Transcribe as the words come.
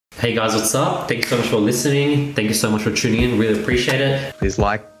Hey guys, what's up? Thank you so much for listening. Thank you so much for tuning in. Really appreciate it. Please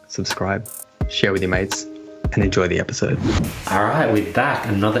like, subscribe, share with your mates, and enjoy the episode. All right, we're back.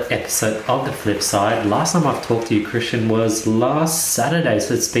 Another episode of The Flip Side. Last time I've talked to you, Krishn, was last Saturday.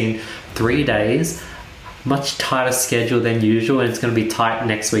 So it's been 3 days. Much tighter schedule than usual, and it's going to be tight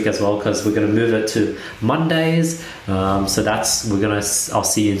next week as well because we're going to move it to Mondays. I'll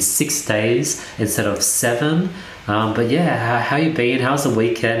see you in 6 days instead of 7. But yeah, how you been? How's the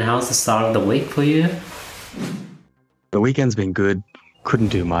weekend? How's the start of the week for you? The weekend's been good. Couldn't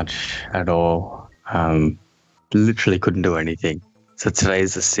do much at all. Literally couldn't do anything. So today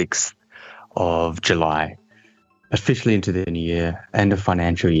is the 6th of July, officially into the new year, end of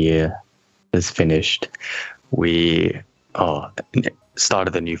financial year is finished. We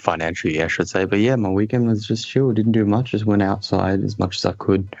started the new financial year, I should say. But yeah, my weekend was just chill. Didn't do much. Just went outside as much as I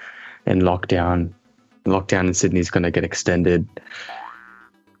could in lockdown. Lockdown in Sydney is going to get extended.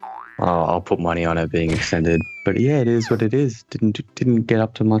 I'll put money on it being extended. But yeah, it is what it is. Didn't get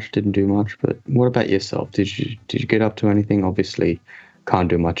up to much. Didn't do much. But what about yourself? Did you get up to anything? Obviously, can't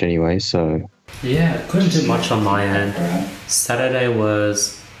do much anyway. So yeah, couldn't do much on my end. Saturday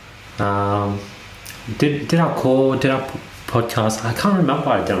was. Did our podcast? I can't remember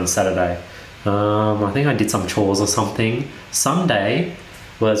what I did on Saturday. I think I did some chores or something. Sunday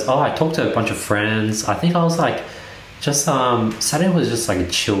was I talked to a bunch of friends. I think I was like Saturday was just like a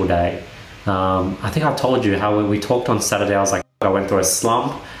chill day. I think I told you how when we talked on Saturday, I was like I went through a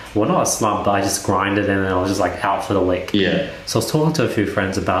slump. Well, not a slump, but I just grinded and then I was just like out for the week. Yeah. So I was talking to a few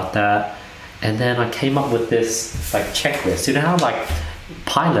friends about that, and then I came up with this like checklist. You know how like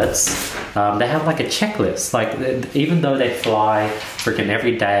pilots, they have like a checklist. Like even though they fly freaking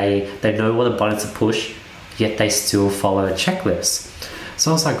every day, they know what the buttons to push, yet they still follow a checklist. So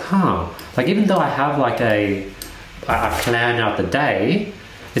I was like, like even though I have like I plan out the day,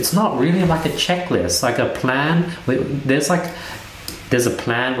 it's not really like a checklist. Like a plan, there's a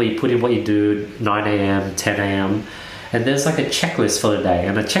plan where you put in what you do 9 a.m, 10 a.m, and there's like a checklist for the day.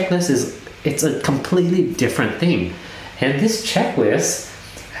 And a checklist it's a completely different thing. And this checklist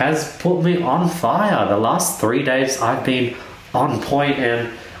has put me on fire. The last 3 days I've been on point,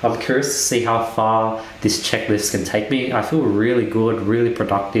 and I'm curious to see how far this checklist can take me. I feel really good, really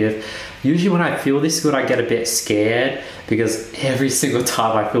productive. Usually when I feel this good, I get a bit scared because every single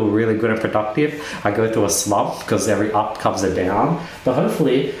time I feel really good and productive, I go through a slump because every up comes a down. But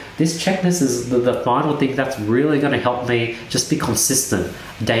hopefully this checklist is the final thing that's really going to help me just be consistent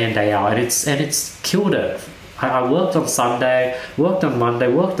day in, day out. And it's killed it. I worked on Sunday, worked on Monday,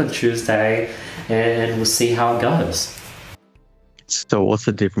 worked on Tuesday, and we'll see how it goes. So what's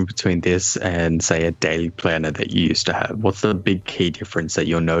the difference between this and, say, a daily planner that you used to have? What's the big key difference that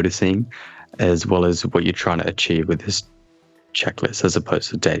you're noticing, as well as what you're trying to achieve with this checklist as opposed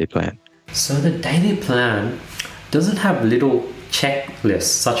to daily plan? So the daily plan doesn't have little checklists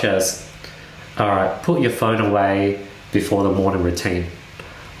such as, all right, put your phone away before the morning routine,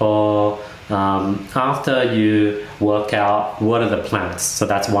 or after you work out, what are the plans? So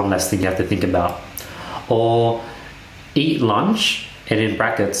that's one less thing you have to think about. Or eat lunch, and in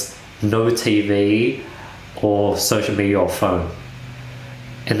brackets, no TV or social media or phone.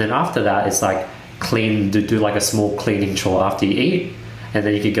 And then after that, it's like do like a small cleaning chore after you eat, and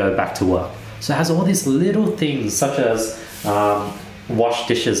then you could go back to work. So it has all these little things such as wash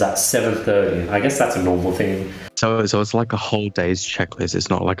dishes at 7:30. I guess that's a normal thing. So it's like a whole day's checklist. It's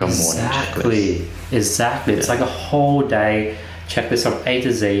not like a morning checklist. Exactly. It's like a whole day checklist from A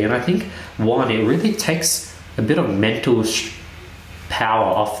to Z. And I think, it really takes a bit of mental power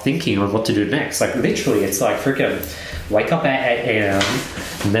off thinking on what to do next. Like literally, it's like freaking wake up at 8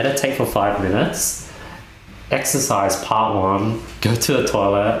 a.m, meditate for 5 minutes, exercise part 1, go to the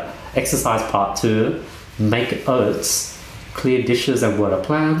toilet, exercise part 2, make oats, clear dishes and water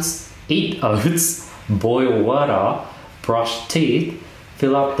plants, eat oats, boil water, brush teeth,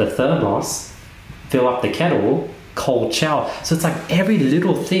 fill up the thermos, fill up the kettle, cold shower. So it's like every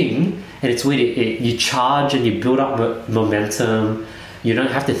little thing, and it's weird. You charge and you build up momentum. You don't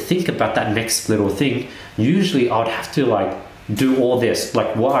have to think about that next little thing. Usually I would have to like do all this,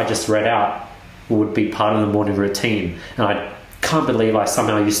 like what I just read out would be part of the morning routine, and I can't believe I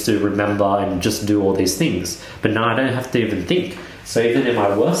somehow used to remember and just do all these things. But now I don't have to even think. So even in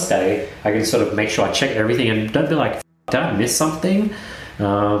my worst day, I can sort of make sure I check everything and don't be like, did I miss something?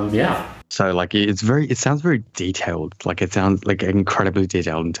 Yeah. So like it sounds very detailed. Like it sounds like incredibly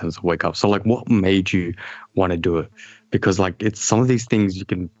detailed in terms of wake up. So like what made you want to do it? Because like it's some of these things you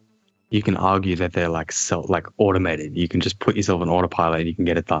can you can argue that they're like automated. You can just put yourself on autopilot and you can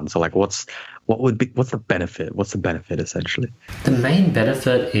get it done. So like what's the benefit? What's the benefit essentially? The main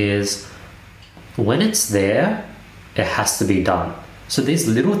benefit is when it's there, it has to be done. So these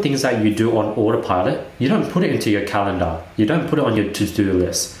little things that you do on autopilot, you don't put it into your calendar. You don't put it on your to-do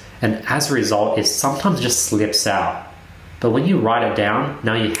list. And as a result, it sometimes just slips out. But when you write it down,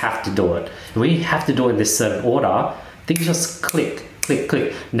 now you have to do it. And when you have to do it in this certain order, things just click, click,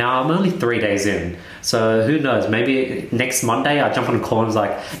 click. Now I'm only 3 days in. So who knows, maybe next Monday I jump on a call and it's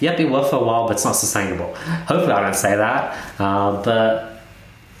like, yep, it worked for a while, but it's not sustainable. Hopefully I don't say that. But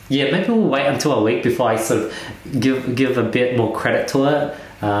yeah, maybe we'll wait until a week before I sort of give a bit more credit to it.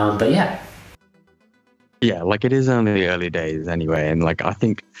 But yeah. Yeah, like it is only the early days anyway. And like, I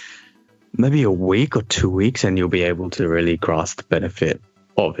think maybe a week or 2 weeks and you'll be able to really grasp the benefit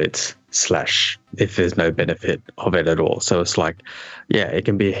of it, / if there's no benefit of it at all. So it's like, yeah, it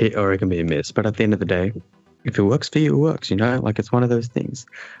can be a hit or it can be a miss. But at the end of the day, if it works for you, it works, you know, like it's one of those things.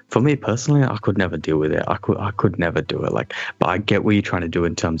 For me personally, I could never deal with it. I could never do it. Like, but I get what you're trying to do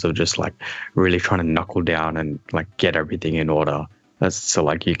in terms of just like really trying to knuckle down and like get everything in order. That's so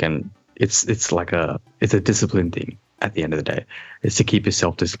like you can, it's a discipline thing at the end of the day. It's to keep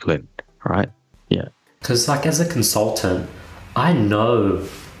yourself disciplined, right? Yeah. Because like as a consultant, I know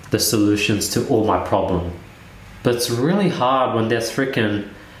the solutions to all my problems, but it's really hard when there's freaking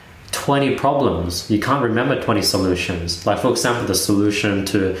 20 problems. You can't remember 20 solutions. Like for example, the solution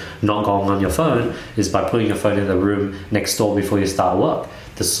to not going on your phone is by putting your phone in the room next door before you start work.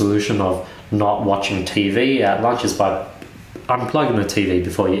 The solution of not watching TV at lunch is by unplugging the TV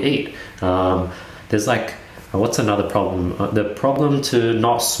before you eat. There's like, what's another problem? The problem to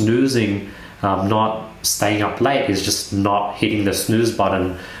not snoozing, not staying up late is just not hitting the snooze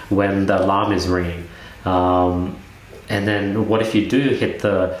button when the alarm is ringing. And then what if you do hit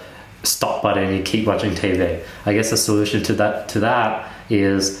the stop button and you keep watching TV? I guess the solution to that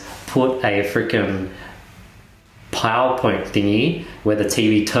is put a freaking PowerPoint thingy where the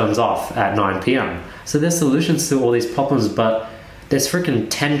TV turns off at 9 p.m. So there's solutions to all these problems, but there's freaking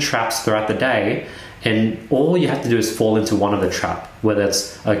 10 traps throughout the day, and all you have to do is fall into one of the trap, whether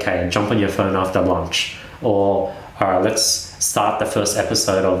it's, okay, jump on your phone after lunch, or all right, let's start the first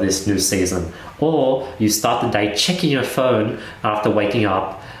episode of this new season, or you start the day checking your phone after waking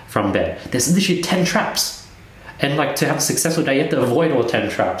up from bed. There's literally 10 traps. And like to have a successful day, you have to avoid all 10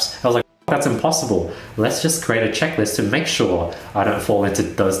 traps. I was like, that's impossible. Let's just create a checklist to make sure I don't fall into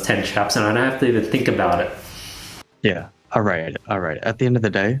those 10 traps and I don't have to even think about it. Yeah. All right. At the end of the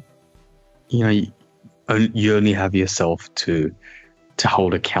day, you know, you only have yourself to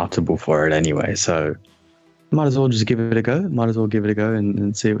hold accountable for it anyway. So might as well just give it a go. Might as well give it a go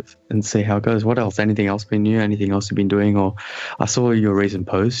and see how it goes. What else? Anything else been new? Anything else you've been doing? Or I saw your recent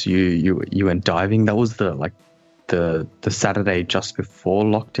post. You went diving. That was the Saturday just before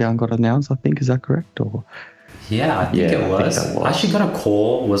lockdown got announced, I think. Is that correct? Or yeah, I think it was. I actually got a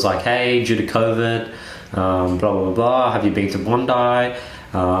call. It was like, hey, due to COVID, blah blah blah. Have you been to Bondi?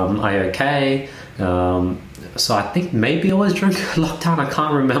 Are you okay? So I think maybe it was during lockdown. I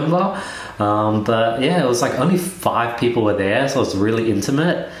can't remember. But yeah, it was like only 5 people were there, so it was really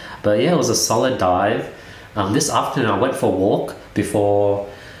intimate. But yeah, it was a solid dive. This afternoon I went for a walk before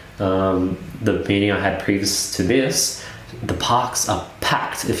the meeting I had previous to this. The parks are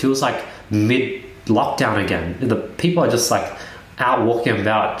packed. It feels like mid-lockdown again. The people are just like out walking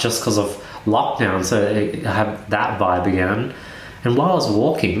about just because of lockdown, so I have that vibe again. And while I was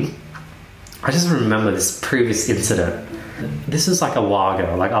walking, I just remember this previous incident. This is like a while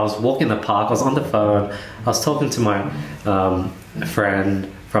ago. Like I was walking the park, I was on the phone, I was talking to my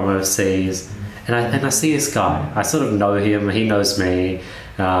friend from overseas, and I see this guy. I sort of know him, he knows me,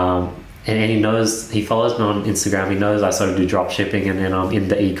 and he follows me on Instagram. He knows I sort of do drop shipping and then I'm in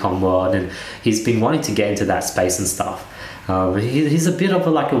the e-com world, and he's been wanting to get into that space and stuff. He's a bit of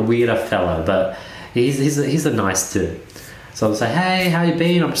a weirder fellow, but he's a nice dude. So I was like, hey, how you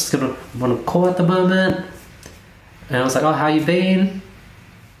been? I'm just on a call at the moment. And I was like, oh, how you been?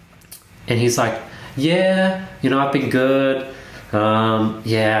 And he's like, yeah, I've been good.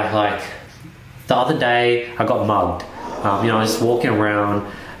 Yeah, like the other day I got mugged. I was just walking around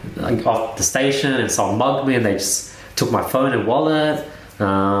off the station and someone mugged me and they just took my phone and wallet.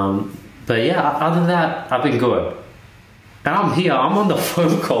 But yeah, other than that, I've been good. And I'm here, I'm on the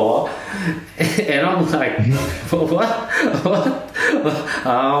phone call, and I'm like, what?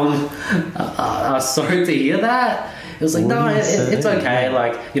 Sorry to hear that. It was like, no, it's okay.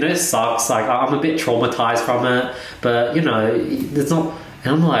 Like, it sucks. Like, I'm a bit traumatized from it, but it's not.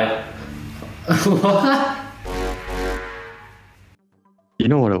 And I'm like, what? You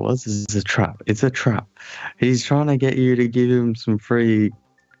know what it was? It's a trap. It's a trap. He's trying to get you to give him some free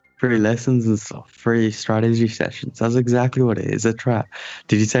lessons and stuff, free strategy sessions. That's exactly what it is. A trap.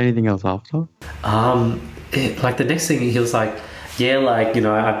 Did you say anything else after? Like the next thing he was like, yeah, like, you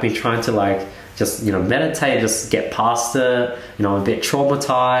know, I've been trying to like just, you know, meditate, just get past it. You know, I'm a bit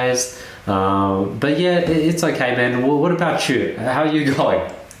traumatized. But yeah, it's okay, man. Well, what about you? How are you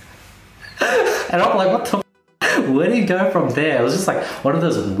going? And I'm like, what the? Where do you go from there? It was just like one of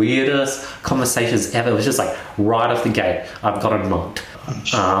those weirdest conversations ever. It was just like right off the gate, I've got a knocked.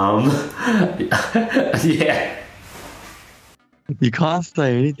 Yeah. You can't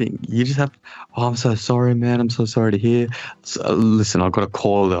say anything. You just have, oh, I'm so sorry, man. I'm so sorry to hear. So, listen, I've got a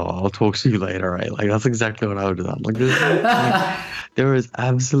call though. I'll talk to you later, right? Like, that's exactly what I would have done. Like, there is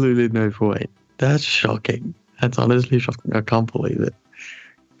absolutely no point. That's shocking. That's honestly shocking. I can't believe it.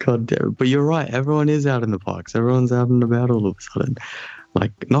 God damn it. But you're right. Everyone is out in the parks. Everyone's out and about all of a sudden.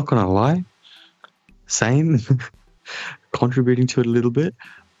 Like, not gonna lie, same, contributing to it a little bit.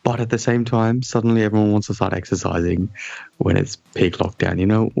 But at the same time, suddenly everyone wants to start exercising when it's peak lockdown. You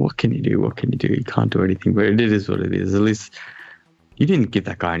know, what can you do? What can you do? You can't do anything, but it is what it is. At least you didn't give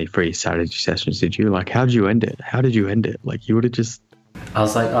that guy any free strategy sessions, did you? Like, how did you end it? How did you end it? Like, you would have just... I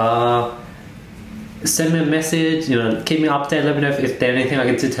was like, send me a message, you know, keep me updated, let me know if there's anything I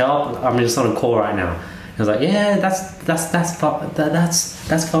can do to help. I'm just on a call right now. He was like, yeah, that's fine.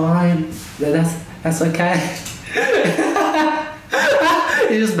 That's okay.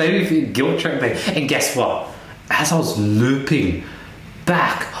 It just made me feel guilt tripped me. And guess what? As I was looping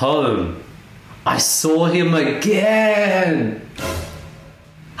back home, I saw him again.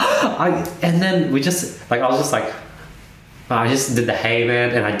 And then we just, like, I was just like, I just did the hey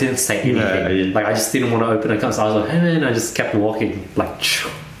man, and I didn't say anything. Yeah. Like, I just didn't want to open a cup, so I was like, hey man, I just kept walking, like.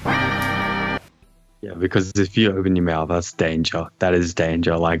 Yeah, because if you open your mouth, that's danger. That is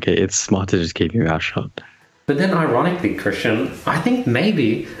danger. Like, it's smart to just keep your mouth shut. But then, ironically, Krishn, I think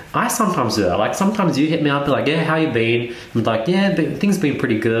maybe I sometimes do that. Like, sometimes you hit me up, like, yeah, how you been? I'm like, yeah, things been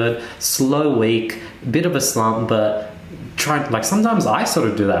pretty good. Slow week, bit of a slump, but like, sometimes I sort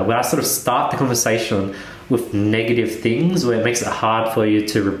of do that, where I sort of start the conversation with negative things, where it makes it hard for you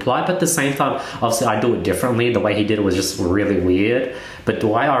to reply. But at the same time, obviously, I do it differently. The way he did it was just really weird. But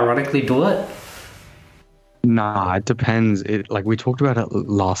do I ironically do it? Nah, it depends. Like we talked about it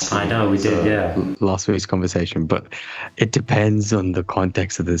last. I know we did, yeah. Last week's conversation, but it depends on the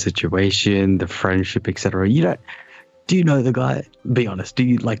context of the situation, the friendship, etc. Do you know the guy? Be honest. Do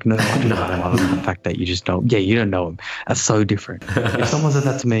you like know him? Other than the fact that you just know? Yeah, you don't know him. That's so different. If someone said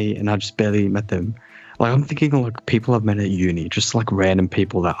that to me and I just barely met them, like I'm thinking of like people I've met at uni, just like random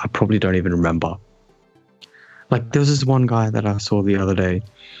people that I probably don't even remember. Like there was this one guy that I saw the other day,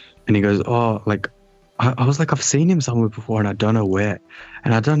 and he goes, "Oh, like." I was like, I've seen him somewhere before and I don't know where.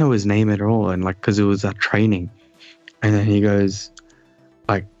 And I don't know his name at all. And like, because it was at training. And then he goes,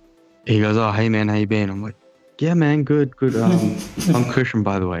 oh, hey man, how you been? I'm like, yeah, man, good. I'm Krishn,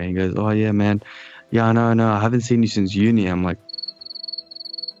 by the way. And he goes, oh yeah, man. Yeah, no, I haven't seen you since uni. I'm like,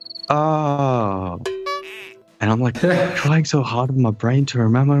 oh. And I'm like, trying so hard with my brain to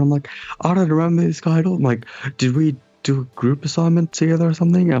remember. And I'm like, I don't remember this guy at all. I'm like, did we do a group assignment together or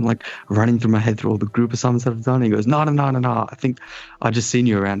something? I'm like running through my head through all the group assignments that I've done. He goes, no. I think I just seen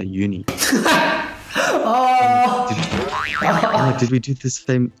you around at uni. Oh. I'm like, did we do the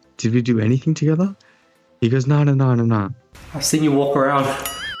same? Did we do anything together? He goes, no. I've seen you walk around.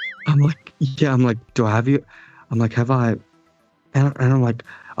 I'm like, yeah. I'm like, do I have you? I'm like, have I? And I'm like,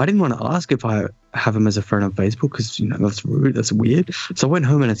 I didn't want to ask if I have him as a friend on Facebook because, you know, that's rude, that's weird. So I went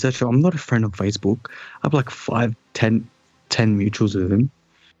home and I said, I'm not a friend on Facebook. I have like 5, 10 mutuals with him.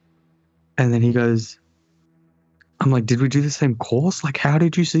 And then he goes, I'm like, did we do the same course? Like, how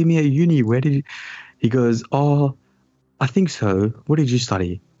did you see me at uni? Where did you? He goes, oh, I think so. What did you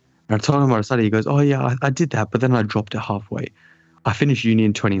study? And I told him what I studied. He goes, oh yeah, I did that, but then I dropped it halfway. I finished uni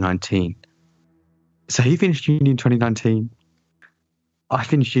in 2019. So he finished uni in 2019. I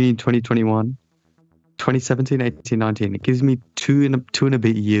finished uni in 2021. 2017, 18, 19. It gives me two and a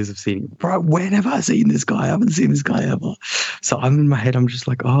bit years of seeing him. Bro, when have I seen this guy? I haven't seen this guy ever. So I'm in my head, I'm just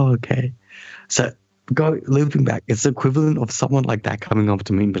like, oh, okay. So looping back, it's the equivalent of someone like that coming up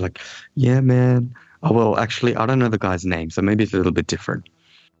to me and be like, yeah, man. Oh, well, actually, I don't know the guy's name, so maybe it's a little bit different.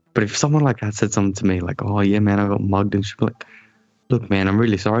 But if someone like that said something to me like, oh, yeah, man, I got mugged, and she'd be like, look, man, I'm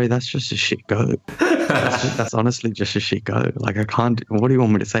really sorry. That's just a shit go. That's honestly just a shit go. Like, I can't, what do you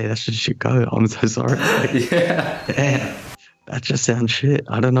want me to say? That's just shit go. I'm so sorry. Like, yeah. That just sounds shit.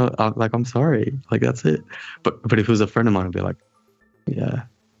 I don't know. I'm sorry. Like, that's it. But if it was a friend of mine, I'd be like, yeah.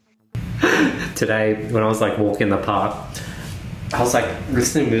 Today, when I was like walking in the park, I was like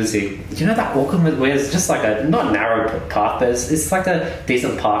listening to music. You know that awkward moment where it's just like a not narrow path, but it's like a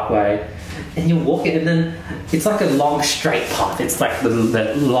decent parkway, and you walk it, and then it's like a long straight path. It's like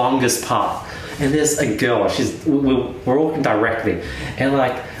the longest path, and there's a girl. We're walking directly, and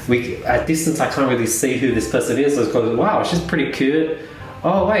like we at distance I can't really see who this person is. So it's called, wow, she's pretty cute.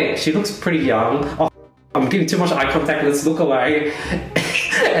 Oh wait, she looks pretty young. Oh, I'm giving too much eye contact. Let's look away.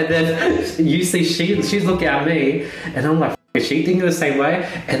 And then you see she's looking at me, and I'm like, is she thinking the same way?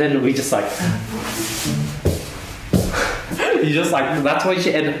 And then we just like, you just like, that's why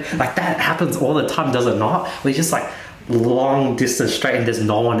she, and like that happens all the time, does it not? We just like long distance straight, and there's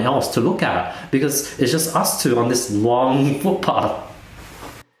no one else to look at because it's just us two on this long footpath.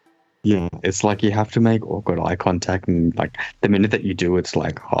 Yeah, it's like you have to make awkward eye contact, and like the minute that you do, it's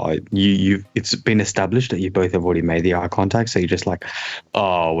like, oh, it's been established that you both have already made the eye contact, so you're just like,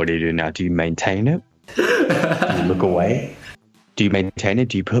 oh, what do you do now? Do you maintain it? Do you look away? Do you maintain it?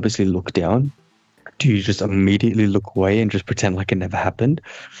 Do you purposely look down? Do you just immediately look away and just pretend like it never happened?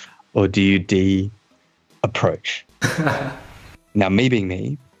 Or do you approach? Now, me being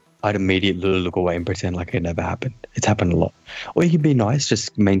me, I'd immediately look away and pretend like it never happened. It's happened a lot. Or you can be nice,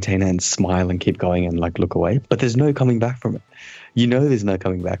 just maintain it and smile and keep going and like look away. But there's no coming back from it. You know there's no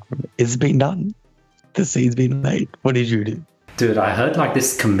coming back from it. It's been done. The seed's been made. What did you do? Dude, I heard like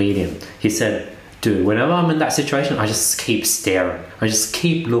this comedian. He said, dude, whenever I'm in that situation, I just keep staring. I just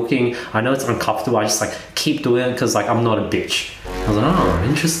keep looking. I know it's uncomfortable. I just like keep doing it because like I'm not a bitch. I was like, oh,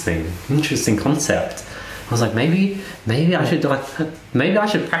 interesting concept. I was like, maybe I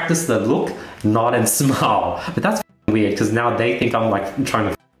should practice the look, nod, and smile. But that's weird because now they think I'm like trying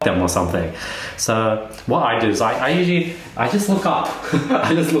to f them or something. So what I do is I just look up.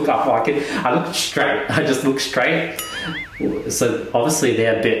 I just look up. I look straight. I just look straight. So obviously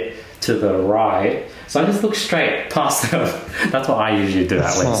they're a bit to the right. So I just look straight past them. That's what I usually do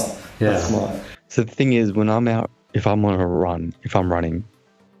at least. Yeah. That's smart. So the thing is, when I'm out, if I'm on a run, if I'm running,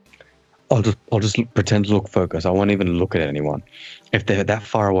 I'll just pretend to look focused. I won't even look at anyone. If they're that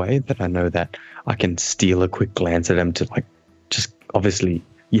far away, then I know that I can steal a quick glance at them to like, just obviously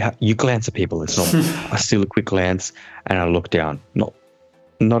you glance at people. It's not. I steal a quick glance and I look down. Not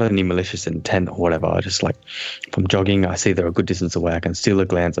any malicious intent or whatever. I just like, if I'm jogging, I see they're a good distance away. I can steal a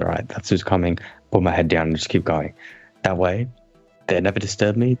glance. All right, that's who's coming. Put my head down and just keep going. That way, they never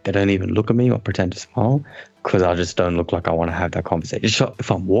disturb me. They don't even look at me or pretend to smile because I just don't look like I want to have that conversation. So if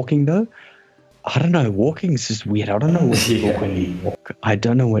I'm walking though, I don't know. Walking is just weird. I don't know what you look when you walk. I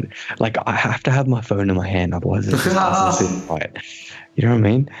don't know what. Like I have to have my phone in my hand, otherwise it just doesn't sit right. You know what I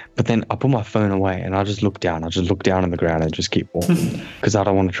mean? But then I put my phone away and I just look down. I just look down on the ground and just keep walking because I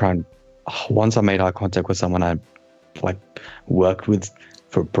don't want to try and. Once I made eye contact with someone I like worked with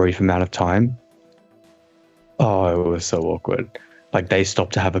for a brief amount of time. Oh, it was so awkward. Like they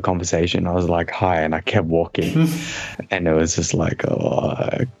stopped to have a conversation. I was like, hi, and I kept walking. And it was just like,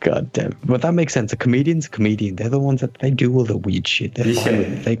 oh, god damn. But that makes sense. A comedian's a comedian. They're the ones that they do all the weird shit. They're fine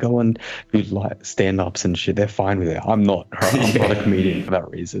with it. They go and do like stand-ups and shit. They're fine with it. I'm not. Right? I'm not a comedian for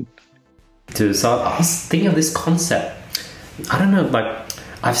that reason. Dude, so I was thinking of this concept. I don't know, like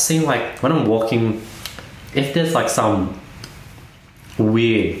I've seen like when I'm walking, if there's like some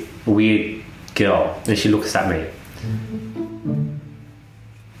weird girl and she looks at me,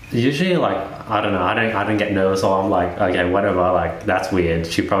 usually like I don't know, I don't get nervous, or I'm like, okay, whatever, like that's weird,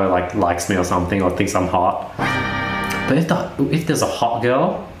 she probably like likes me or something or thinks I'm hot. But if there's a hot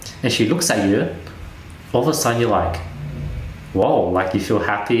girl and she looks at you, all of a sudden you're like, whoa, like you feel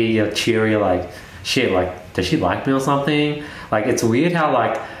happy, you're cheery, like shit, like does she like me or something? Like it's weird how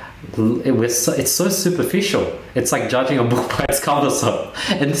like it's so superficial. It's like judging a book by its cover. So,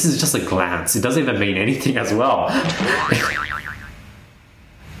 and this is just a glance. It doesn't even mean anything as well.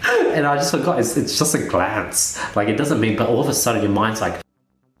 And I just forgot, it's just a glance. Like it doesn't mean, but all of a sudden your mind's like,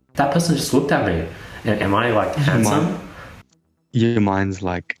 that person just looked at me. Am I like handsome? Your mind's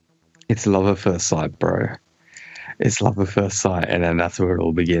like, it's love at first sight, bro. It's love at first sight, and then that's where it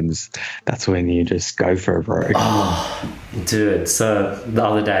all begins. That's when you just go for it, bro. Oh, dude. So the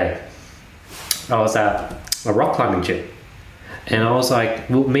other day, I was at a rock climbing gym, and I was like,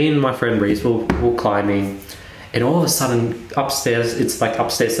 me and my friend Reese were climbing, and all of a sudden upstairs, it's like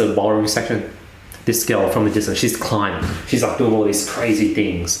upstairs to the ballroom section, this girl from the distance, she's climbing. She's like doing all these crazy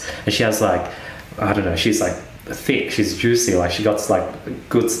things, and she has like, I don't know, she's like thick, she's juicy, like she got like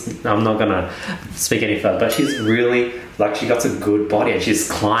good, I'm not gonna speak any further, but she's really like, she got a good body, and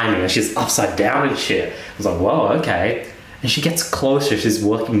she's climbing and she's upside down and shit. I was like, whoa, okay. And she gets closer, she's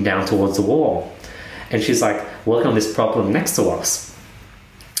working down towards the wall, and she's like working on this problem next to us.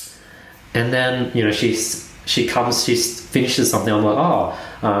 And then, you know, she's she finishes something. I'm like, oh,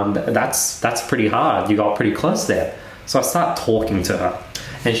 that's pretty hard. You got pretty close there. So I start talking to her,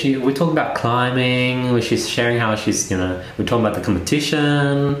 and we're talking about climbing. She's sharing how she's, we're talking about the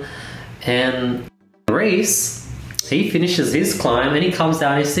competition, and Reese, he finishes his climb and he comes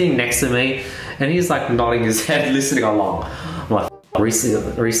down. He's sitting next to me, and he's like nodding his head, listening along. I'm like, Reese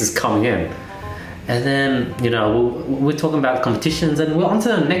is coming in. And then, we're talking about competitions, and we're on to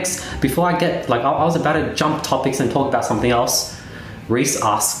the next. Before I get, I was about to jump topics and talk about something else. Reese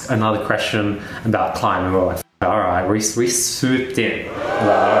asked another question about climbing. We're like, all right, Reese swooped in.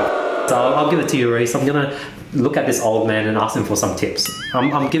 So I'll give it to you, Reese. I'm going to look at this old man and ask him for some tips.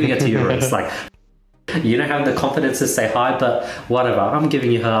 I'm giving it to you, Reese. You don't have the confidence to say hi, but whatever. I'm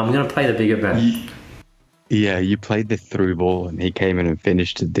giving you her. I'm going to play the bigger man. Yeah, you played the through ball and he came in and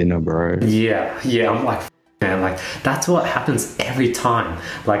finished at dinner, bro. Yeah, I'm like, man, that's what happens every time.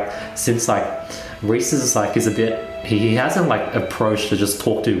 Since Reese is a bit, he hasn't approached to just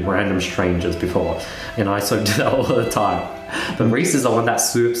talk to random strangers before, and I sort of do that all the time. But Reese is the one that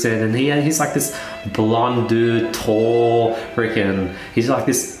swoops in, and he's like this blonde dude, tall, he's like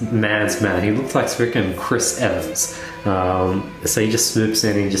this man's man. He looks like freaking Chris Evans. So he just swoops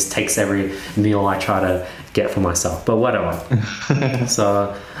in and he just takes every meal I try to get for myself, but whatever.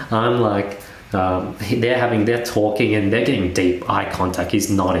 So I'm like, they're talking and they're getting deep eye contact. He's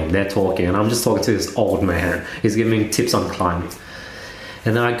nodding, they're talking, and I'm just talking to this old man. He's giving me tips on climbing.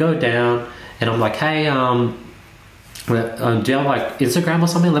 And then I go down and I'm like, hey, do you have Instagram or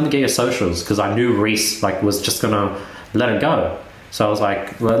something? Let me get your socials, because I knew Reese was just gonna let it go. So I was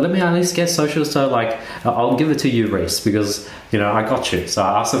like, well, let me at least get socials. So I'll give it to you, Reese, because I got you. So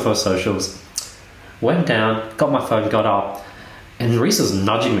I asked her for socials, went down, got my phone, got up, and Reese was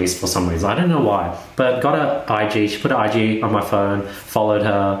nudging me for some reason. I don't know why, but got her IG. She put her IG on my phone, followed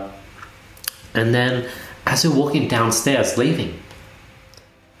her, and then as we're walking downstairs, leaving,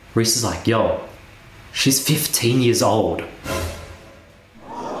 Reese is like, yo, she's 15 years old.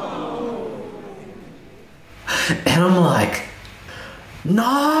 And I'm like,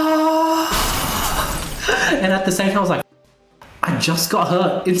 no. And at the same time, I was like, I just got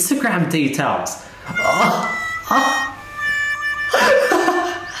her Instagram details. I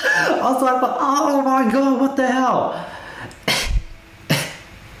was like, oh my god, what the hell?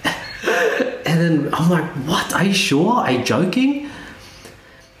 And then I'm like, what? Are you sure? Are you joking?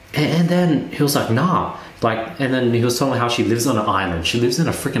 And then he was like, nah. And then he was telling me how she lives on an island. She lives in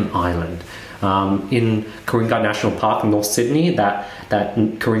a freaking island. In Coringa National Park in North Sydney, that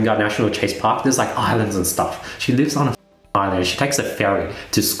Coringa National Chase Park, there's islands and stuff. She lives on a island. She takes a ferry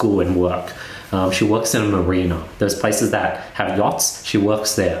to school and work. She works in a marina. There's places that have yachts. She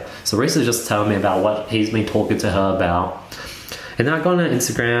works there. So Reese was just telling me about what he's been talking to her about. And then I go on her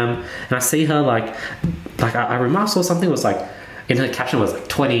Instagram and I see her I remember I saw something was in her caption was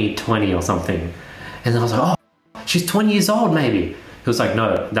 2020 or something. And then I was like, oh, she's 20 years old maybe. He was like,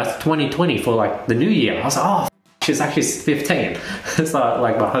 no, that's 2020 for the new year. I was like, oh, she's actually 15. So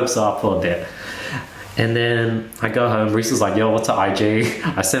my hopes are up for a bit. And then I go home. Reese is like, yo, what's her IG?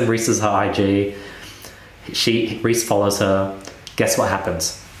 I send Reese's her IG. Reese follows her. Guess what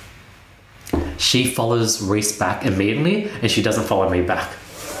happens? She follows Reese back immediately, and she doesn't follow me back.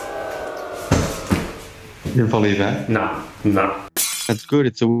 You didn't follow you back? No. That's good.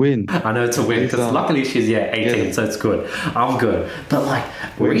 It's a win. I know it's a win, because luckily she's 18, so it's good. I'm good. But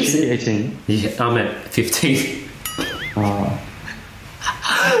Reese is 18? Yeah, I'm at 15. Oh.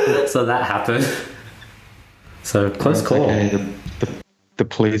 So that happened. So close call. Okay. The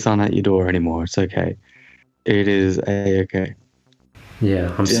police aren't at your door anymore. It's okay. It is okay.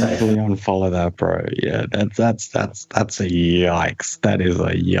 Yeah, I'm safe. Definitely unfollow that, bro. Yeah, that's a yikes. That is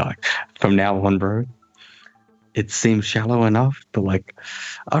a yikes. From now on, bro, it seems shallow enough, but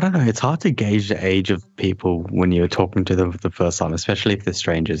I don't know. It's hard to gauge the age of people when you're talking to them for the first time, especially if they're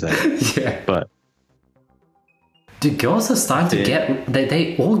strangers. Yeah. But dude, girls are starting to get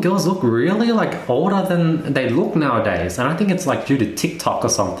they all girls look really older than they look nowadays, and I think it's due to TikTok or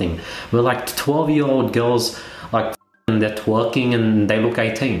something. Where 12-year-old girls they're twerking and they look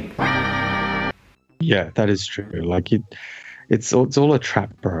 18. Yeah, that is true. It's all a trap,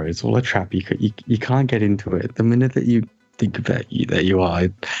 bro. It's all a trap. You can't get into it. The minute that you think that you are,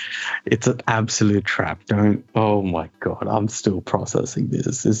 it's an absolute trap. Don't. Oh my god, I'm still processing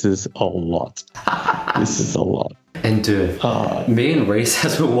this. This is a lot. This is a lot. And dude, me and Reese,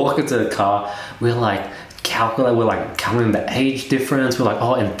 as we're walking to the car, we're calculating the age difference. We're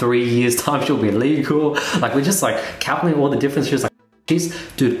oh, in 3 years time she'll be legal. We're just calculating all the difference. She was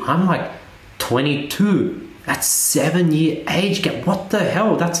dude, I'm 22. That's 7-year age gap. What the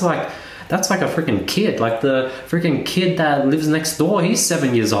hell? That's that's like a freaking kid. Like the freaking kid that lives next door, he's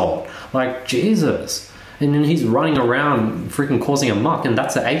 7 years old. Like, Jesus. And then he's running around freaking causing a muck, and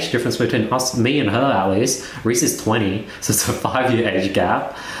that's the age difference between us, me and her at least. Reese is 20, so it's a 5-year age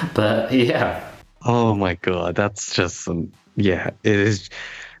gap. But yeah. Oh my God, that's just yeah, it is.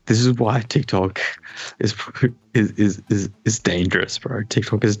 This is why TikTok is dangerous, bro.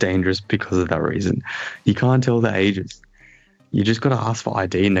 TikTok is dangerous because of that reason. You can't tell the ages. You just gotta ask for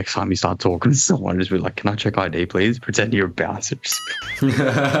ID next time you start talking to someone. Just be like, "Can I check ID, please?" Pretend you're a bouncer.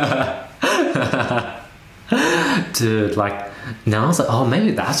 Dude, like, now I was like, oh,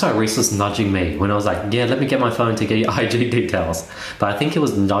 maybe that's why Reese was nudging me when I was like, yeah, let me get my phone to get your IG details. But I think it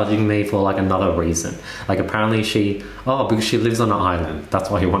was nudging me for like another reason. Like, apparently because she lives on an island. That's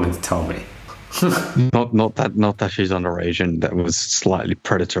why he wanted to tell me. not that she's underage. That was slightly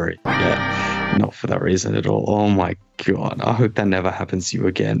predatory. Yeah, not for that reason at all. Oh my God, I hope that never happens to you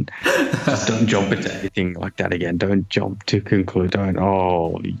again. Just don't jump into anything like that again. Don't jump to conclude.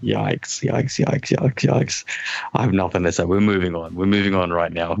 Oh, yikes. I have nothing to say. We're moving on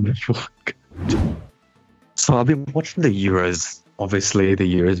right now. So I've been watching the Euros. Obviously, the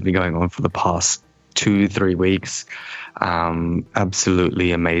Euros have been going on for the past 2-3 weeks.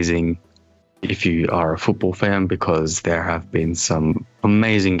 Absolutely amazing if you are a football fan, because there have been some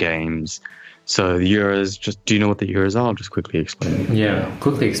amazing games. So the Euros, do you know what the Euros are? I'll just quickly explain it. Yeah,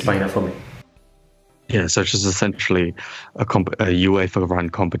 quickly explain it for me. Yeah, so it's just essentially a UEFA-run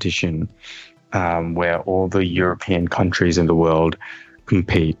competition where all the European countries in the world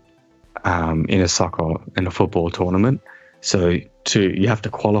compete in a football tournament. So you have to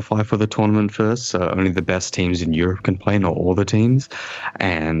qualify for the tournament first. So only the best teams in Europe can play, not all the teams.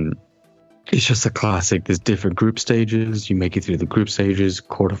 And it's just a classic. There's different group stages. You make it through the group stages,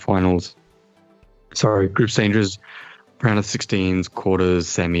 group stages, round of 16s, quarters,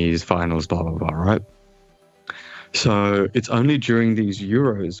 semis, finals, blah, blah, blah, right? So it's only during these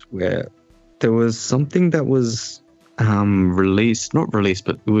Euros where there was something that was not released,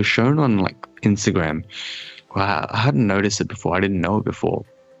 but it was shown on like Instagram. Wow, I hadn't noticed it before. I didn't know it before.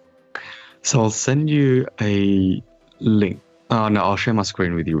 So I'll send you a link. Oh, no, I'll share my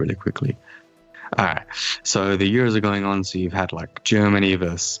screen with you really quickly. All right. So the Euros are going on. So you've had like Germany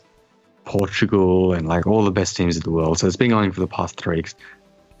versus Portugal and like all the best teams in the world. So it's been going for the past 3 weeks.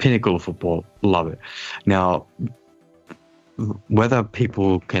 Pinnacle of football. Love it. Now, whether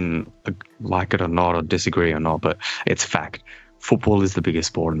people can like it or not, or disagree or not, but it's fact. Football is the biggest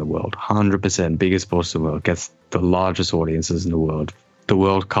sport in the world. 100% biggest sport in the world. Gets the largest audiences in the world. The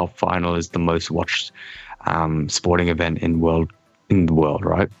World Cup final is the most watched sporting event in the world,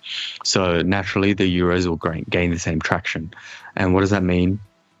 right? So naturally, the Euros will gain the same traction. And what does that mean?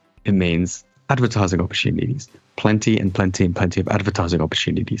 It means advertising opportunities. Plenty and plenty and plenty of advertising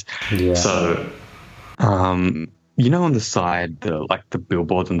opportunities. Yeah. So, on the side, the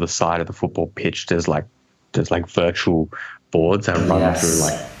billboards on the side of the football pitch, there's like virtual boards that run through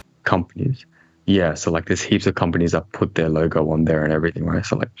like companies. Yeah, so like there's heaps of companies that put their logo on there and everything, right?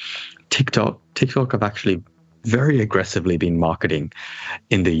 So like TikTok have actually very aggressively been marketing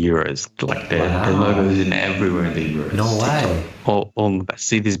in the Euros. Like their logos in everywhere in the Euros. No way. All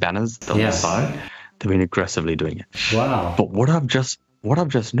see these banners on the side? They've been aggressively doing it. Wow. But what I've just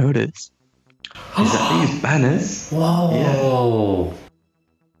noticed is that these banners,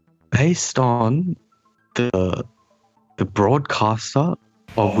 based on the broadcaster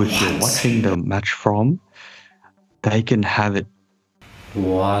of which you're watching the match from, they can have it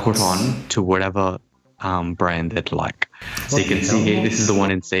put on to whatever brand they'd like. So you can see here, this is the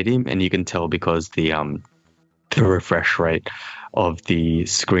one in Stadium, and you can tell because the refresh rate of the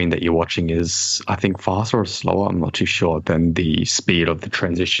screen that you're watching is, I think, faster or slower, I'm not too sure, than the speed of the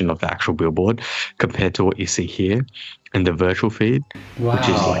transition of the actual billboard compared to what you see here in the virtual feed, which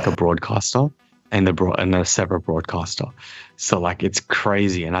is like a broadcaster and a separate broadcaster. So like it's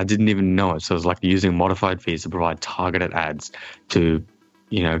crazy, and I didn't even know it. So it's like using modified feeds to provide targeted ads to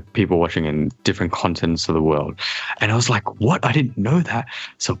people watching in different continents of the world. And I was like, what? I didn't know that.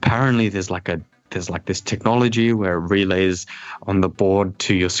 So apparently there's this technology where it relays on the board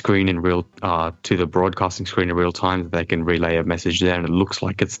to your screen to the broadcasting screen in real time. They can relay a message there, and it looks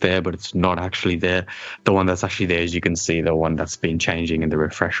like it's there, but it's not actually there. The one that's actually there, as you can see, the one that's been changing in the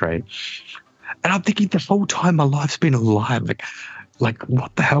refresh rate. And I'm thinking the whole time my life's been a lie. Like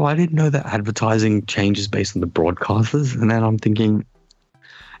what the hell? I didn't know that advertising changes based on the broadcasters. And then I'm thinking,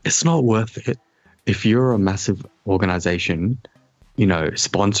 it's not worth it. If you're a massive organization,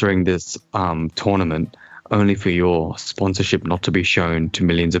 sponsoring this tournament only for your sponsorship not to be shown to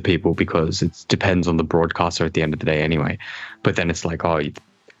millions of people, because it depends on the broadcaster at the end of the day anyway. But then it's like,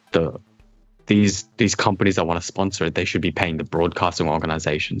 the these companies that want to sponsor it, they should be paying the broadcasting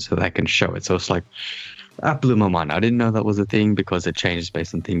organization so they can show it. So it's like, that blew my mind. I didn't know that was a thing because it changes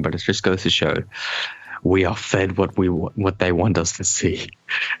based on thing, but it just goes to show we are fed what they want us to see.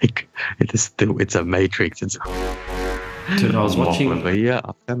 It's a matrix. It's Dude, I was watching. But yeah,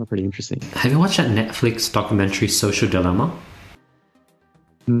 I found it pretty interesting. Have you watched that Netflix documentary Social Dilemma?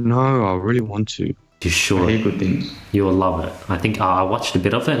 No, I really want to. You should. I hear good things. You will love it. I think I watched a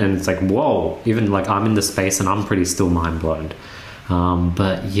bit of it and it's like, whoa, even like I'm in the space and I'm pretty still mind blown.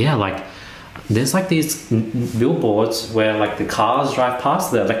 But yeah, like there's like these billboards where like the cars drive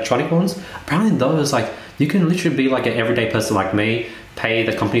past, the electronic ones. Apparently those, like you can literally be like an everyday person like me, pay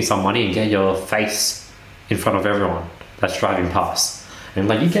the company some money and get your face in front of everyone that's driving past. And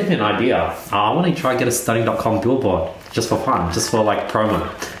like you get me an idea. I want to try and get a studying.com billboard just for fun, just for like promo.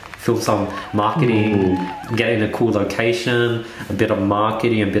 Film some marketing, get in a cool location, a bit of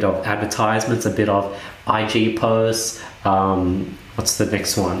marketing, a bit of advertisements, a bit of IG posts. What's the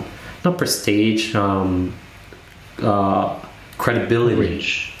next one? Not prestige, credibility.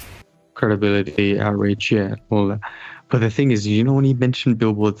 Credibility, outreach, yeah, all that. But the thing is, you know, when you mentioned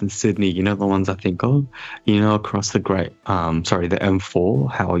billboards in Sydney, you know the ones I think of, you know, across the the M4,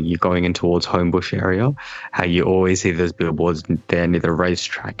 how you're going in towards Homebush area, how you always see those billboards there near the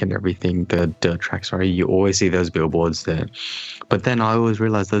racetrack and everything, the dirt track, sorry, you always see those billboards there. But then I always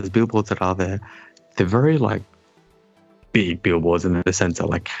realize those billboards that are there, they're very like big billboards in the sense that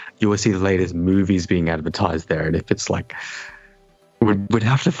like you always see the latest movies being advertised there. And if it's like, we'd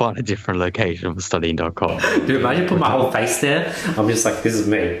have to find a different location for studying.com. Dude, imagine put my whole face there. I'm just like, this is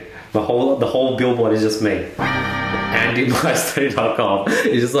me. The whole billboard is just me. Andy by studying.com.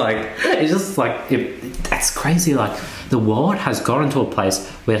 It's just like, that's crazy. Like the world has gotten to a place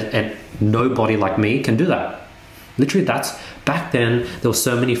where nobody like me can do that. Literally, that's back then. There was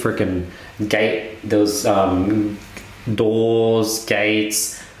so many freaking there was doors,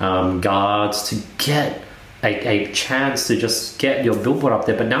 gates, guards to get a chance to just get your billboard up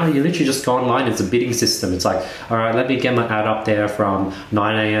there. But now you literally just go online. It's a bidding system. It's like, all right, let me get my ad up there from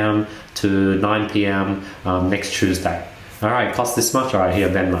 9 a.m. to 9 p.m. Next Tuesday. All right, cost this much. All right, here,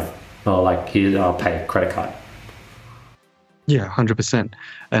 Venmo. Or like, here, I'll pay credit card. Yeah, 100%.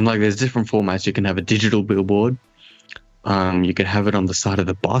 And like, there's different formats. You can have a digital billboard. You can have it on the side of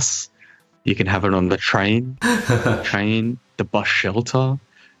the bus. You can have it on the train, the bus shelter.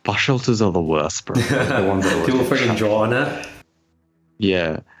 Bus shelters are the worst, bro. The ones that people freaking draw on it.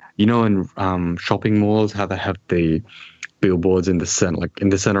 Yeah, you know, in shopping malls, how they have the billboards in the center, like in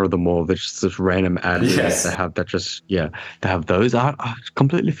the center of the mall. There's just this random ads. Yes. They have that. They have those. I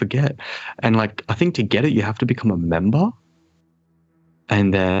completely forget. And like, I think to get it, you have to become a member,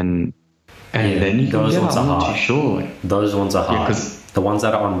 and then you those can ones are hard. Sure. Those ones are hard. The ones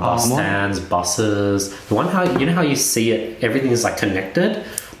that are on bus stands, buses. The one how you see it, everything is like connected.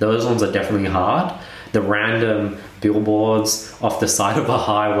 Those ones are definitely hard. The random billboards off the side of a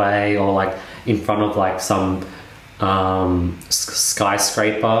highway or like in front of like some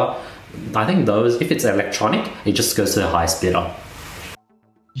skyscraper. I think those, if it's electronic, it just goes to the highest bidder.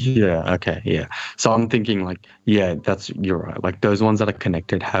 Yeah, okay, yeah. So I'm thinking like, yeah, you're right. Like those ones that are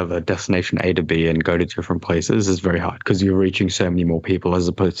connected have a destination A to B and go to different places is very hard because you're reaching so many more people as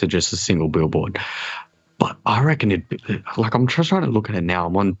opposed to just a single billboard. But I reckon like I'm just trying to look at it now.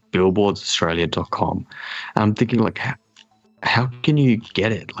 I'm on billboardsaustralia.com. And I'm thinking like, how can you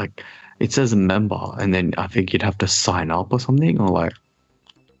get it? Like it says a member and then I think you'd have to sign up or something or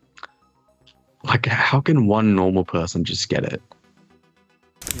like how can one normal person just get it?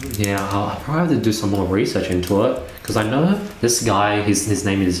 Yeah, I'll probably have to do some more research into it because I know this guy, his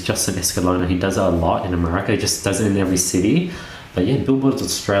name is Justin Escalona. He does it a lot in America. He just does it in every city. But yeah, Billboards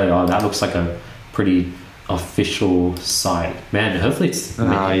Australia, that looks like a pretty official site. Man, hopefully it's...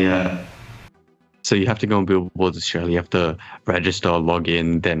 yeah. So you have to go on Billboards Australia. You have to register, log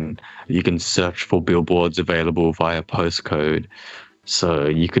in, then you can search for billboards available via postcode. So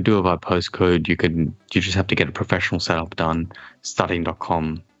you could do it by postcode. You just have to get a professional setup done.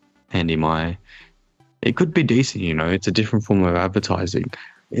 Studying.com, Andy my. It could be decent, you know. It's a different form of advertising.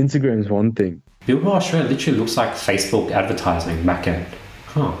 Instagram's one thing. Billboard Australia literally looks like Facebook advertising back end.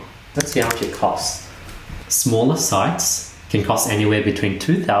 Let's see how much it costs. Smaller sites can cost anywhere between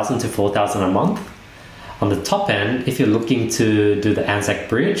 $2,000 to $4,000 a month. On the top end, if you're looking to do the Anzac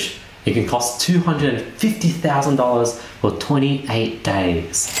Bridge, it can cost $250,000 for 28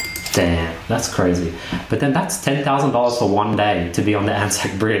 days. Damn, that's crazy. But then that's $10,000 for one day to be on the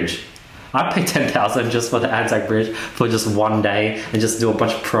Anzac Bridge. I'd pay 10,000 just for the Anzac Bridge for just one day and just do a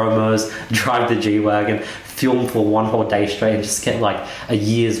bunch of promos, drive the G-Wagon, film for one whole day straight and just get like a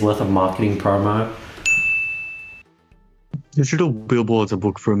year's worth of marketing promo. Digital billboards are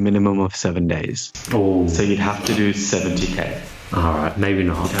booked for a minimum of 7 days. Oh. So you'd have to do 70K. Alright, maybe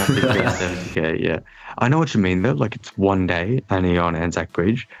not. You'd have to do 70K, yeah. I know what you mean though, like it's one day and you're on Anzac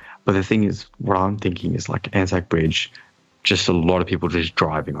Bridge. But the thing is, what I'm thinking is like Anzac Bridge, just a lot of people just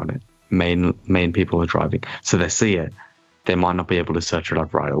driving on it. Main people are driving. So they see it. They might not be able to search it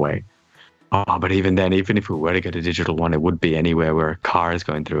up right away. Oh, but even then, even if we were to get a digital one, it would be anywhere where a car is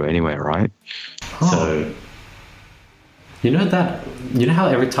going through anywhere, right? Oh. So... You know how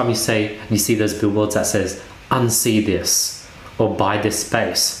every time you see those billboards that says, unsee this, or buy this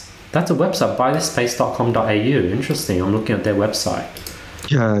space. That's a website, buythisspace.com.au. Interesting, I'm looking at their website.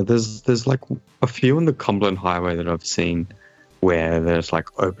 Yeah, there's like a few on the Cumberland Highway that I've seen where there's like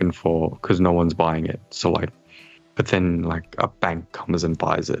open for, because no one's buying it. So like, but then like a bank comes and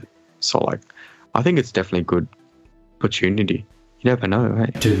buys it. So like, I think it's definitely a good opportunity. You never know,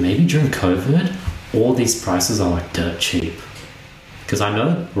 right? Dude, maybe during COVID, all these prices are like dirt cheap. Because I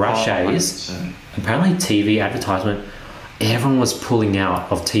know Rush's, apparently TV advertisement, everyone was pulling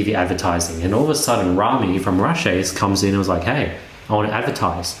out of TV advertising. And all of a sudden, Rami from Rush's comes in and was like, hey, I want to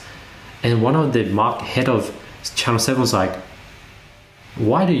advertise. And one of the head of Channel 7 was like,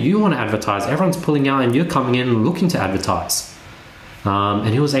 why do you want to advertise? Everyone's pulling out and you're coming in looking to advertise. And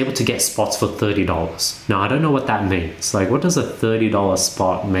he was able to get spots for $30. Now, I don't know what that means. Like, what does a $30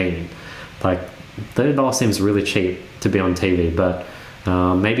 spot mean? Like, $30 seems really cheap to be on TV, but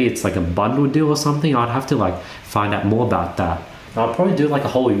maybe it's like a bundle deal or something. I'd have to like find out more about that. I'll probably do like a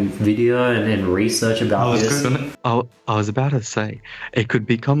whole video and research about this. I was about to say, it could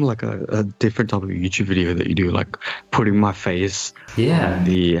become like a different type of YouTube video that you do, like putting my face on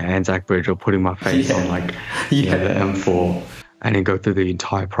the Anzac Bridge or putting my face on like the M4 and then go through the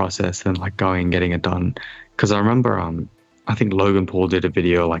entire process and like going and getting it done. Because I remember, I think Logan Paul did a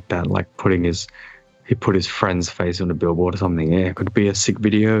video like that, like he put his friend's face on a billboard or something. Yeah, it could be a sick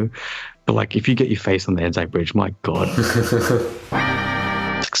video. But like, if you get your face on the Anzac Bridge, my God,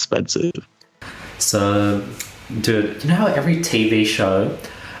 it's expensive. So, dude, you know how every TV show,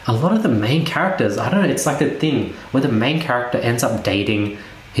 a lot of the main characters, I don't know, it's like a thing where the main character ends up dating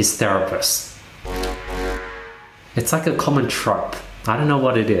his therapist. It's like a common trope. I don't know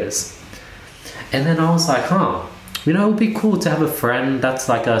what it is. And then I was like, you know, it would be cool to have a friend that's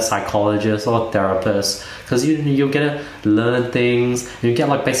like a psychologist or a therapist, because you'll get to learn things and you get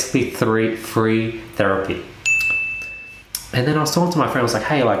like basically free therapy. And then I was talking to my friend, I was like,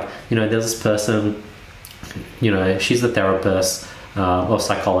 hey, like, you know, there's this person, you know, she's a therapist or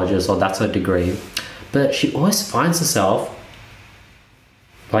psychologist, or that's her degree, but she always finds herself,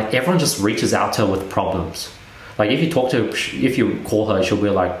 like, everyone just reaches out to her with problems. Like, if you call her, she'll be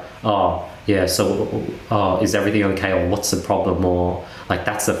like, oh, yeah, so is everything okay, or what's the problem, or like,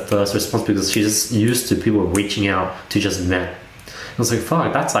 that's the first response, because she's just used to people reaching out to just men. I was like,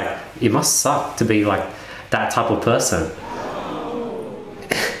 fuck, that's like, it must suck to be like that type of person.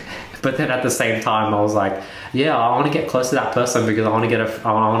 But then at the same time, I was like, yeah, I want to get close to that person because I want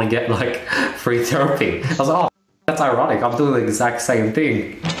to get like free therapy. I was like, oh, that's ironic. I'm doing the exact same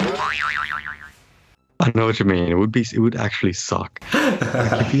thing. I know what you mean. It would actually suck.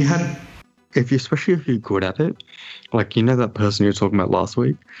 Like especially if you're good at it, like, you know, that person you were talking about last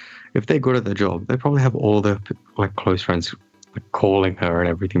week, if they're good at their job, they probably have all their like close friends like calling her and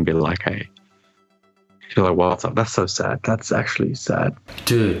everything, be like, hey. She's like, what's up? That's so sad. That's actually sad.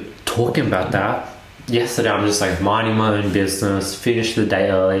 Dude, talking about that, yesterday I'm just like minding my own business, finished the day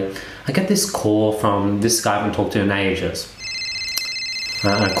early. I get this call from this guy I haven't talked to in ages.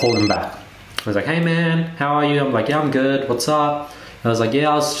 I called him back. I was like, hey man, how are you? I'm like, yeah, I'm good. What's up? I was like, yeah,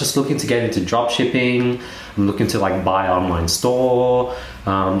 I was just looking to get into drop shipping. I'm looking to like buy an online store.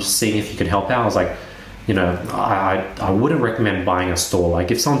 Just seeing if you could help out. I was like, you know, I wouldn't recommend buying a store. Like,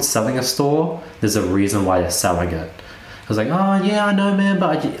 if someone's selling a store, there's a reason why they're selling it. I was like, oh yeah, I know, man,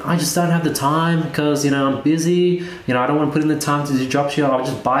 but I just don't have the time because, you know, I'm busy. You know, I don't want to put in the time to do drop ship. I'll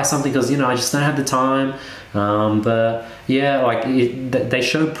just buy something because, you know, I just don't have the time. But yeah, like they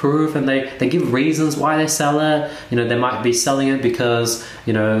show proof and they give reasons why they sell it. You know, they might be selling it because,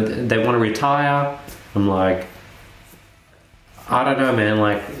 you know, they want to retire. I'm like, I don't know, man.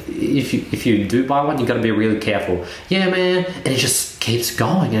 Like, if you do buy one, you got to be really careful. Yeah, man. And it just keeps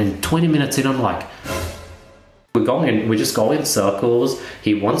going. And 20 minutes in, I'm like, we're just going in circles.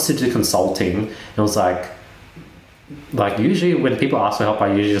 He wants to do consulting. And I was like usually when people ask for help, I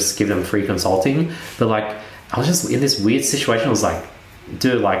usually just give them free consulting. But like, I was just in this weird situation. I was like,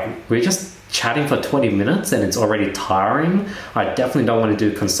 dude, like, we're just chatting for 20 minutes and it's already tiring. I definitely don't want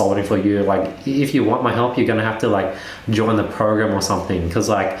to do consulting for you. Like, if you want my help, you're gonna have to like join the program or something, because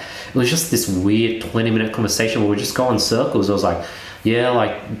like it was just this weird 20-minute conversation where we just go in circles. It was like, yeah,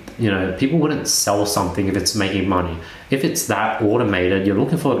 like, you know, people wouldn't sell something if it's making money. If it's that automated, you're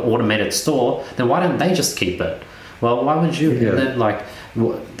looking for an automated store, then why don't they just keep it? Well, why would you? And then like,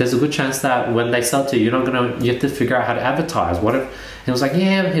 there's a good chance that when they sell to you, you have to figure out how to advertise. What if he was like,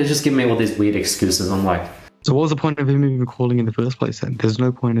 yeah, he was just giving me all these weird excuses. I'm like, so what was the point of him even calling in the first place then? There's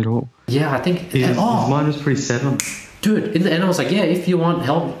no point at all. Yeah, I think his mind was pretty set on. Dude, in the end I was like, yeah, if you want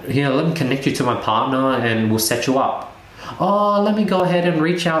help, you know, let me connect you to my partner and we'll set you up. Oh, let me go ahead and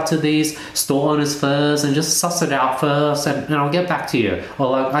reach out to these store owners first and just suss it out first, and I'll get back to you. Or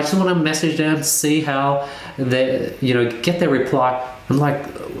like, I just want to message them to see how they, you know, get their reply. I'm like,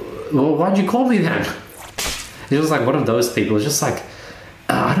 well, why'd you call me then? It was like one of those people. It's just like,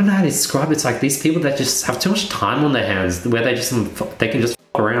 I don't know how to describe it. It's like these people that just have too much time on their hands, where they can just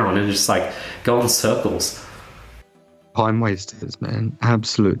fuck around and just like go in circles. Time wasters, man.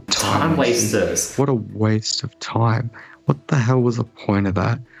 Absolute time wasters. What a waste of time. What the hell was the point of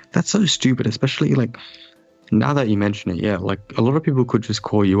that? That's so stupid, especially like now that you mention it. Yeah, like a lot of people could just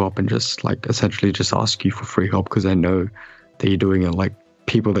call you up and just like essentially just ask you for free help because they know that you're doing it. Like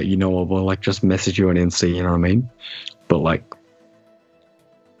people that you know of will like just message you on Insta, you know what I mean? But like,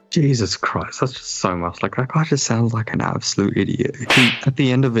 Jesus Christ, that's just so much. Like that guy just sounds like an absolute idiot. At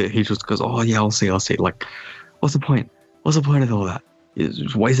the end of it, he just goes, "Oh yeah, I'll see." Like, what's the point? What's the point of all that? It's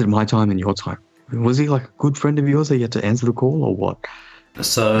just wasted my time and your time. Was he like a good friend of yours that you had to answer the call or what?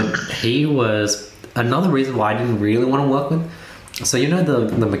 So he was another reason why I didn't really want to work with. So you know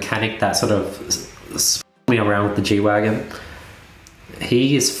the mechanic that sort of me around with the G-Wagon?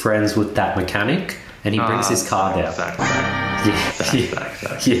 He is friends with that mechanic and he brings his car there.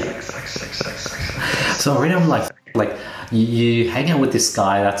 So already I'm like you hang out with this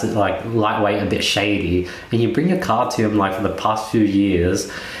guy that's like lightweight, a bit shady, and you bring your car to him like for the past few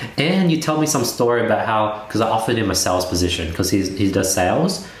years, and you tell me some story about how, because I offered him a sales position because he does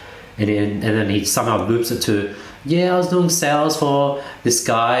sales, and then he somehow loops it to, yeah, I was doing sales for this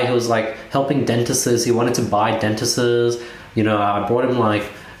guy who was like helping dentists. He wanted to buy dentists. You know, I brought him like,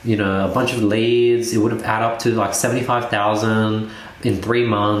 you know, a bunch of leads. It would have added up to like 75,000 in 3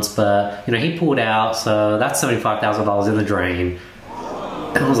 months, but you know, he pulled out, so that's $75,000 in the drain.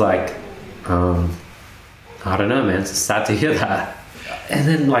 And I was like, I don't know, man, it's sad to hear that. And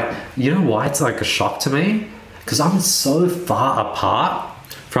then like, you know why it's like a shock to me? Because I'm so far apart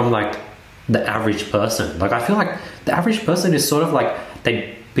from like the average person. Like I feel like the average person is sort of like,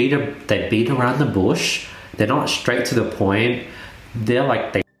 they beat around the bush. They're not straight to the point. They're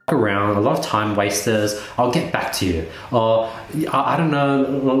like, they around, a lot of time wasters. I'll get back to you, or I don't know,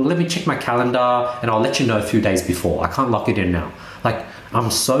 let me check my calendar and I'll let you know a few days before. I can't lock it in now. Like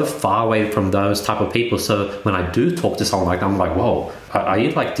I'm so far away from those type of people, so when I do talk to someone like that, I'm like, whoa, are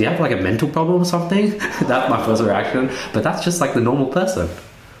you like, do you have like a mental problem or something? That's my first reaction, but that's just like the normal person.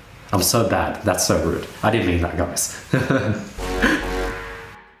 I'm so bad, that's so rude. I didn't mean that, guys.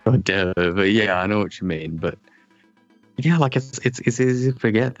 Oh, duh, but yeah, I know what you mean, but yeah, like it's easy to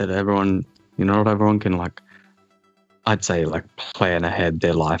forget that everyone, you know, not everyone can like, I'd say like plan ahead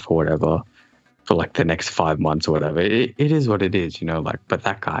their life or whatever for like the next 5 months or whatever. It is what it is, you know, like, but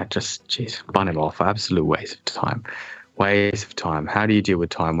that guy just, jeez, bun him off. Absolute waste of time. Waste of time. How do you deal with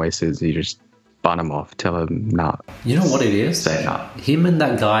time wasters? You just bun him off. Tell him, nah. You know what it is? Say nah. Him and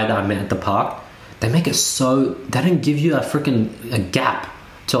that guy that I met at the park, they make it so, they don't give you a gap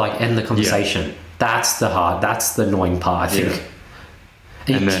to like end the conversation. Yeah. That's the annoying part, I think.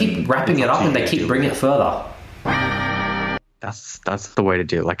 Yeah. And you keep wrapping it up and they keep bringing it further. That's the way to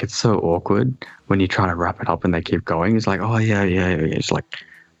do it. Like, it's so awkward when you try to wrap it up and they keep going. It's like, oh, yeah. It's like,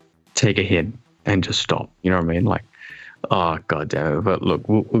 take a hint and just stop. You know what I mean? Like, oh, God damn it. But look,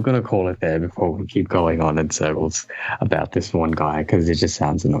 we're going to call it there before we keep going on in circles about this one guy because it just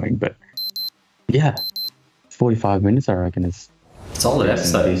sounds annoying. But, yeah, 45 minutes, I reckon, is solid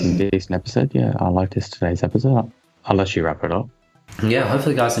episode. Decent episode. Yeah, I liked today's episode. I'll let you wrap it up. Yeah,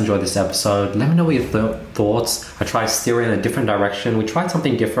 hopefully you guys enjoyed this episode. Let me know what your thoughts. I tried steering in a different direction. We tried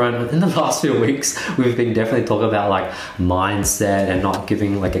something different. In the last few weeks, we've been definitely talking about like mindset and not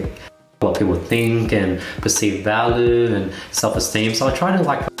giving like what people think and perceived value and self-esteem. So I try to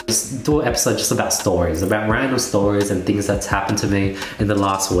like just do an episode just about stories, about random stories and things that's happened to me in the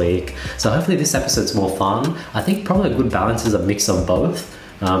last week. So hopefully this episode's more fun. I think probably a good balance is a mix of both.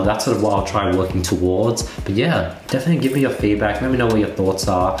 That's sort of what I'll try working towards. But yeah, definitely give me your feedback. Let me know what your thoughts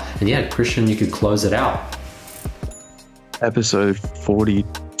are. And yeah, Krishn, you could close it out. episode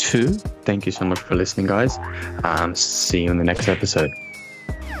 42. Thank you so much for listening, guys. See you in the next episode.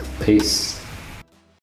 Peace.